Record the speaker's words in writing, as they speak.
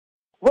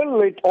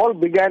Well, it all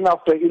began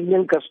after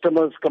Indian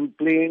customers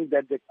complained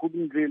that they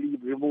couldn't really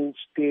remove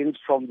stains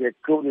from their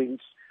clothing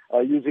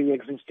using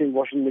existing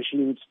washing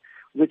machines,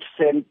 which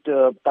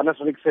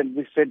Panasonic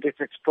sent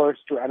its experts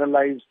to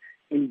analyze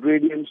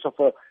ingredients of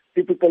a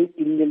typical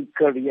Indian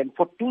curry. And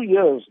for 2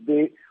 years,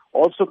 they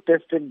also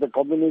tested the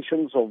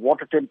combinations of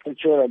water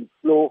temperature and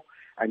flow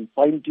and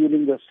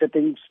fine-tuning the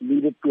settings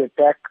needed to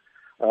attack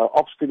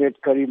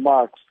obstinate curry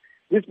marks.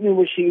 This new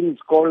machine is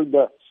called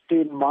the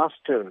Stain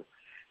Master,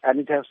 and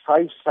it has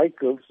 5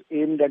 cycles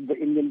aimed at the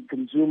Indian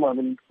consumer. I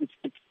mean,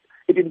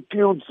 it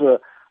includes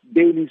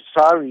daily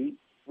sari,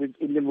 with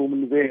Indian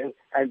women wear,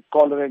 and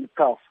collar and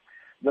cuff.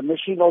 The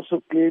machine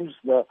also claims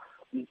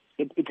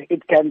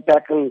it can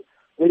tackle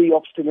very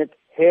obstinate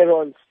hair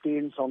oil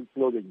stains on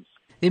clothing.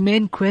 The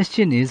main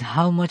question is,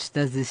 how much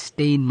does this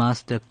Stain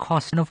Master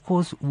cost? And of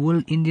course,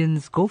 will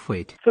Indians go for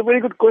it? It's a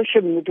very good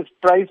question. It is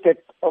priced at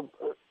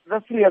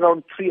roughly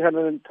around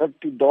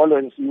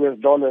 $330 US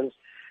dollars,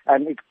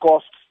 and it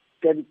costs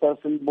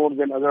 10% more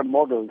than other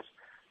models.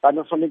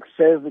 Panasonic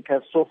says it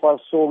has so far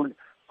sold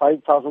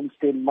 5,000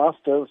 Stain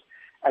Masters,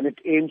 and it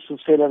aims to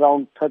sell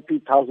around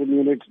 30,000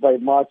 units by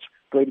March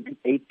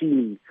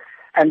 2018.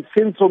 And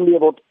since only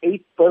about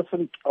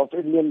 8% of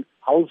Indian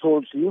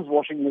households use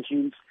washing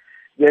machines,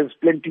 there's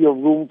plenty of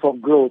room for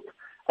growth.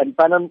 And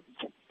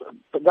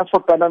that's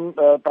what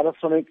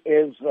Panasonic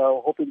is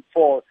hoping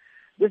for.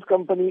 This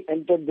company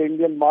entered the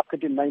Indian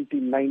market in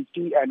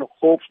 1990 and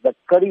hopes that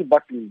curry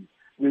button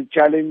will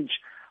challenge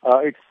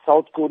its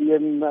South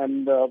Korean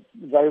and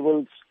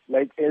rivals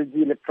like LG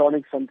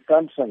Electronics and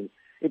Samsung.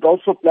 It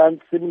also plans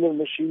similar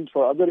machines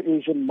for other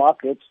Asian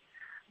markets,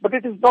 but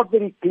it is not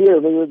very clear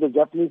whether the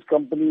Japanese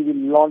company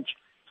will launch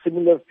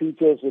similar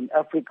features in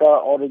Africa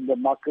or in the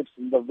markets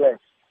in the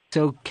West.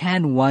 So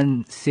can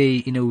one say,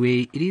 in a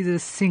way, it is a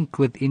sync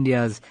with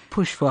India's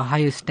push for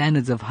higher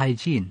standards of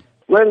hygiene?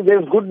 Well,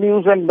 there's good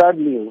news and bad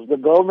news. The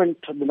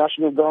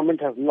national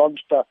government has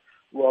launched a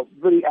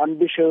very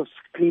ambitious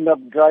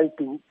clean-up drive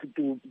to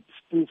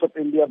spruce up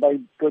India by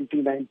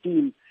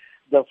 2019.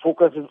 The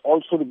focus is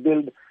also to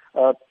build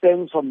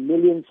tens of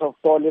millions of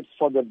toilets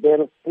for the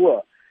bare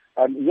poor.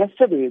 And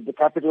yesterday, the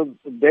capital,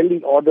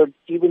 Delhi, ordered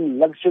even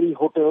luxury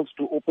hotels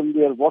to open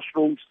their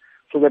washrooms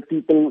so that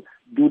people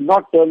do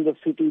not turn the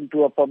city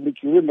into a public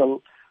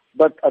urinal.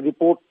 But a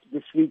report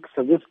this week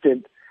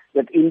suggested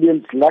that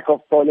Indians' lack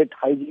of toilet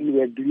hygiene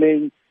were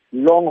delaying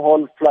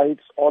long-haul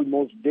flights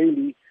almost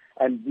daily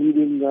and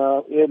bleeding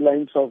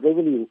airlines of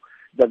revenue.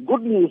 The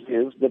good news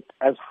is that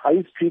as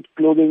high street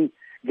clothing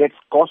gets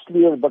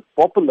costlier but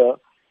popular,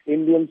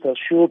 Indians are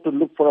sure to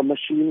look for a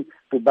machine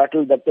to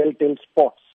battle the telltale spots.